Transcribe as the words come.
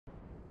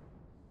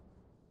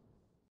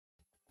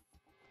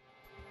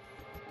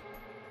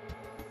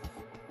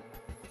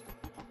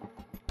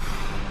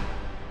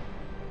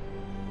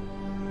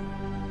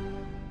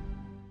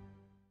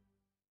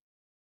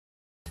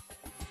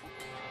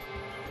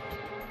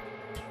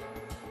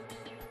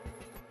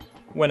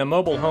When a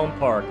mobile home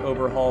park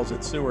overhauls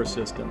its sewer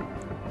system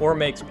or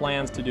makes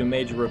plans to do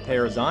major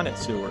repairs on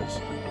its sewers,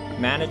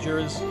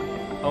 managers,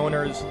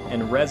 owners,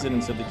 and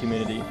residents of the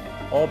community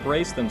all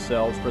brace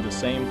themselves for the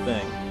same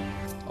thing: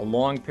 a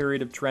long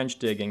period of trench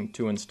digging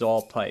to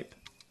install pipe.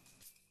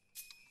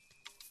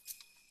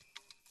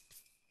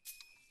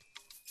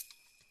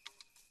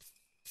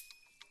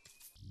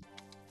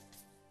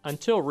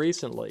 Until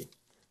recently,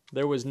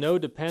 there was no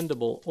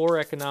dependable or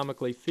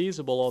economically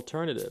feasible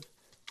alternative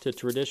to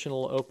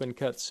traditional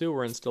open-cut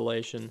sewer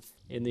installation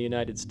in the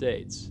United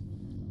States.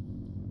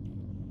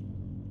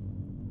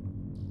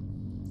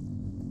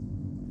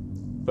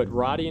 But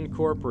Roddie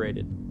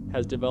Incorporated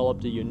has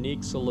developed a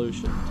unique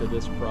solution to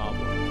this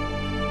problem.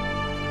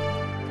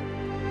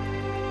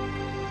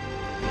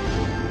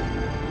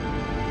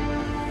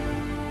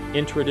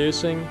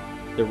 Introducing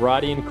the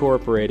Roddie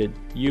Incorporated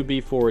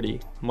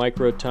UB40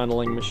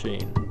 Microtunneling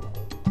Machine.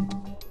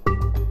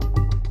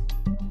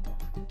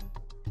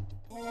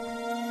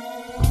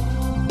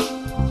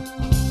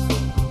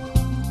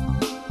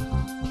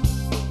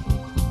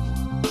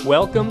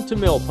 Welcome to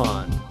Mill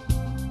Pond,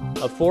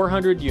 a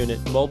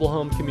 400-unit mobile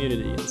home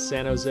community in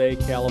San Jose,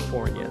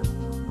 California.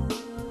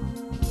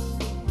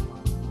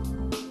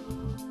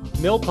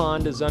 Mill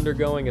Pond is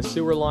undergoing a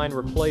sewer line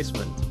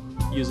replacement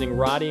using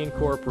Roddie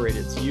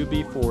Incorporated's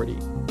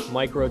UB40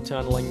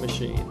 Microtunneling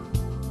Machine.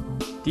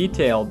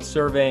 Detailed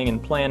surveying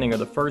and planning are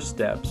the first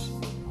steps.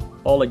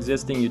 All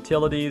existing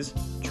utilities,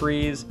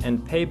 trees,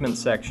 and pavement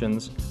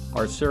sections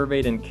are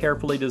surveyed and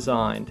carefully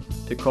designed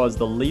to cause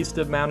the least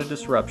amount of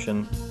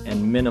disruption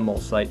and minimal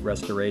site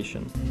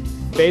restoration.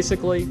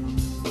 Basically,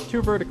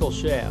 two vertical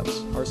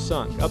shafts are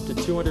sunk up to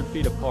 200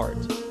 feet apart.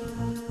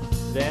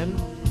 Then,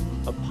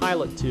 a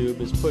pilot tube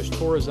is pushed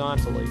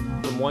horizontally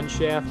from one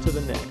shaft to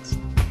the next.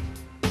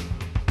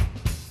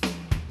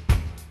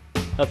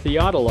 A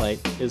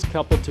theodolite is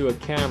coupled to a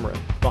camera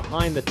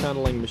behind the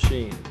tunneling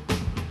machine,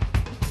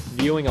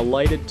 viewing a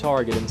lighted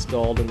target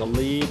installed in the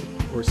lead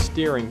or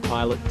steering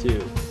pilot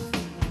tube.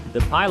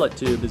 The pilot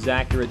tube is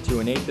accurate to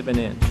 1/8 of an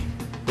inch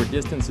for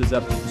distances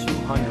up to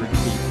 200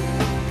 feet.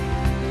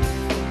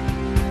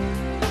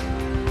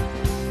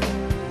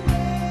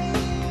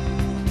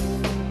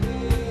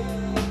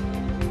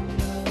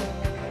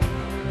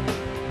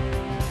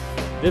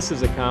 This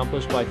is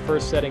accomplished by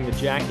first setting the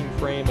jacking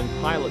frame and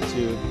pilot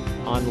tube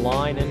on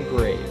line and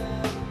grade.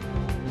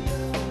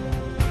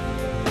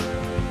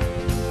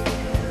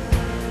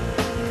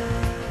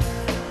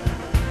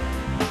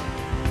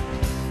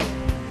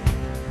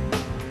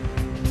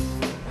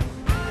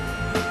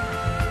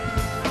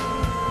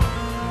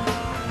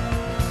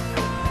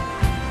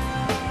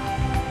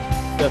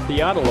 The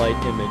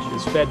theodolite image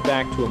is fed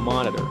back to a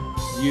monitor,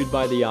 viewed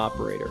by the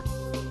operator.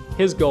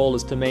 His goal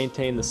is to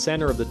maintain the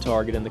center of the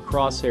target in the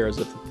crosshairs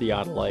of the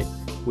theodolite,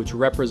 which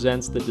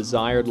represents the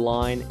desired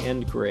line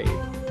and grade.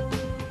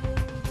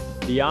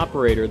 The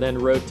operator then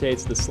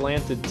rotates the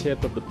slanted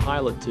tip of the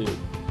pilot tube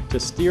to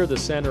steer the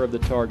center of the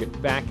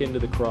target back into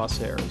the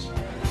crosshairs.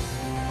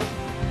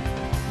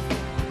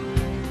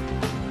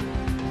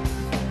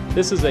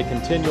 This is a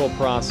continual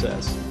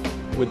process,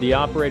 with the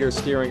operator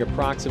steering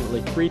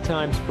approximately 3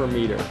 times per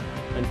meter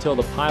until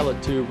the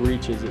pilot tube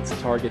reaches its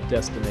target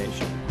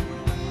destination.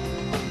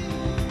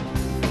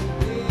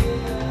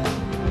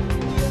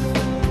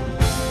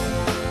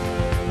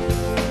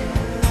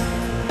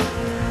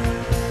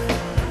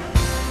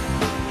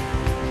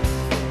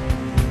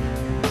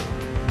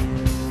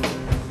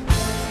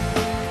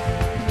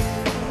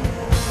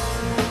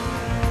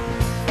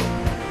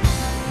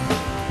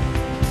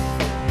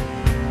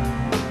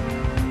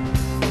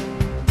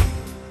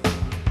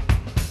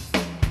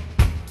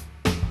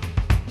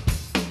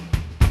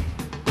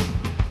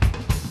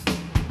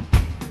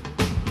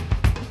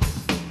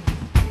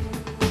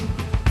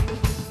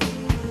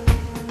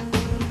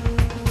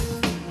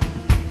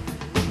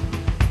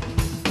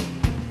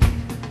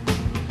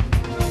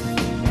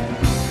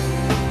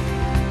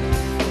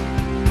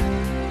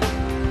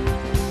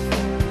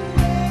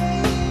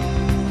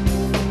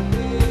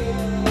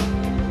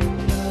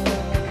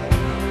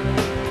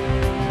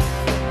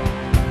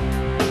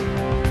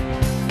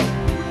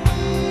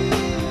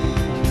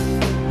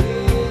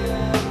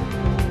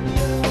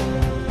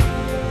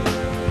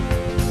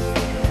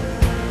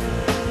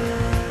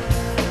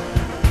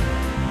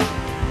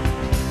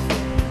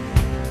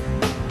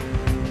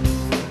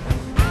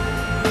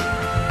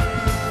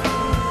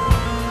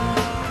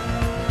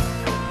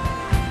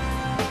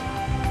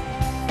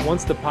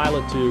 Once the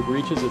pilot tube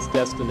reaches its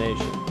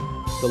destination,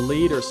 the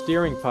lead or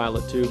steering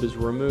pilot tube is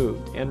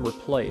removed and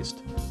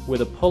replaced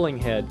with a pulling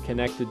head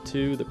connected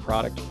to the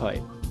product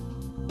pipe.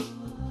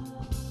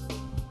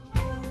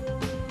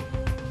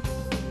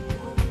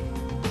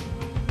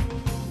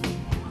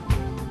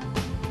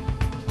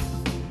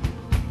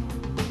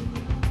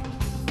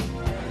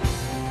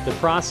 The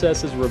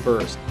process is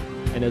reversed,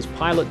 and as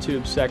pilot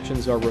tube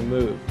sections are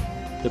removed,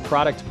 the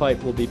product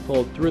pipe will be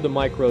pulled through the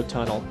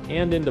microtunnel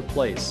and into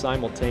place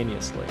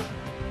simultaneously.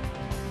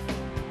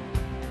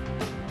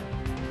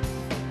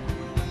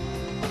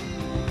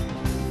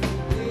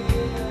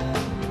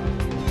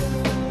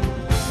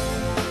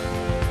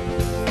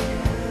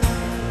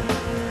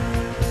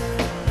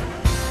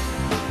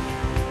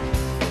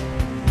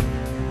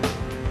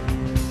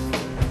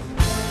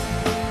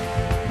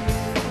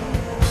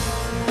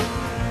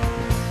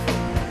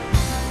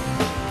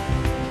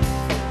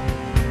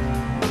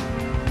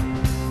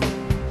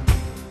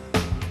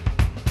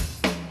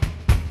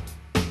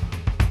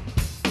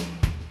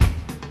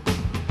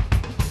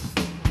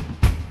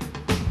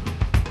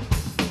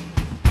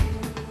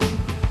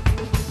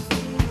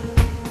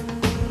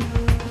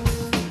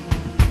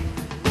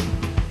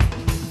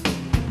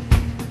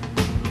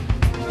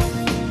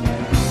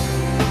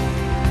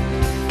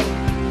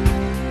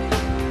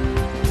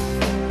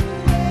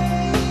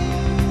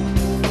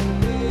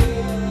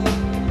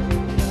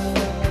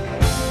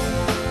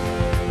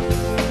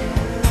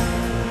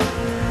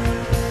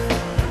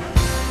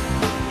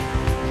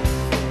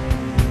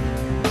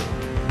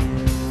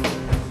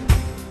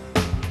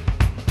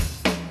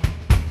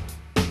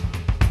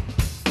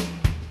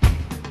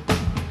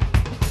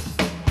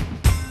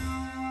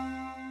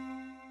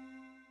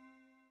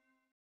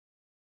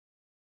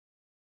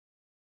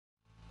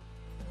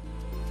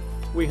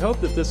 We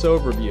hope that this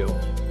overview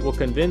will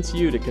convince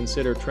you to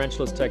consider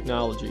trenchless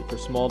technology for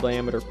small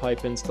diameter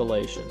pipe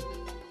installation.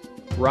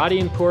 Roddie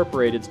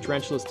Incorporated's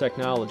trenchless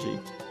technology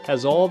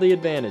has all the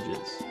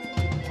advantages.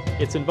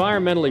 It's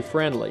environmentally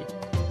friendly,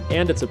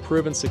 and it's a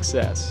proven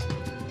success.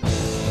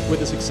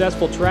 With a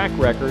successful track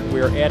record we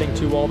are adding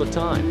to all the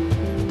time.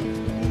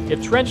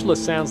 If trenchless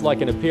sounds like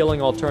an appealing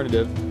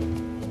alternative,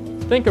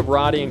 think of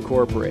Roddie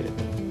Incorporated.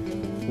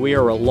 We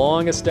are a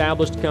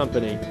long-established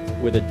company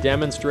with a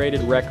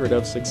demonstrated record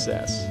of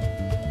success.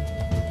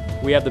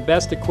 We have the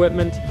best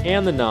equipment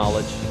and the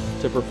knowledge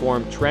to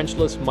perform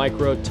trenchless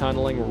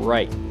microtunneling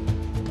right.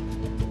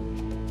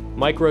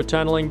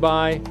 Microtunneling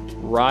by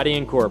Roddie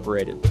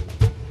Incorporated.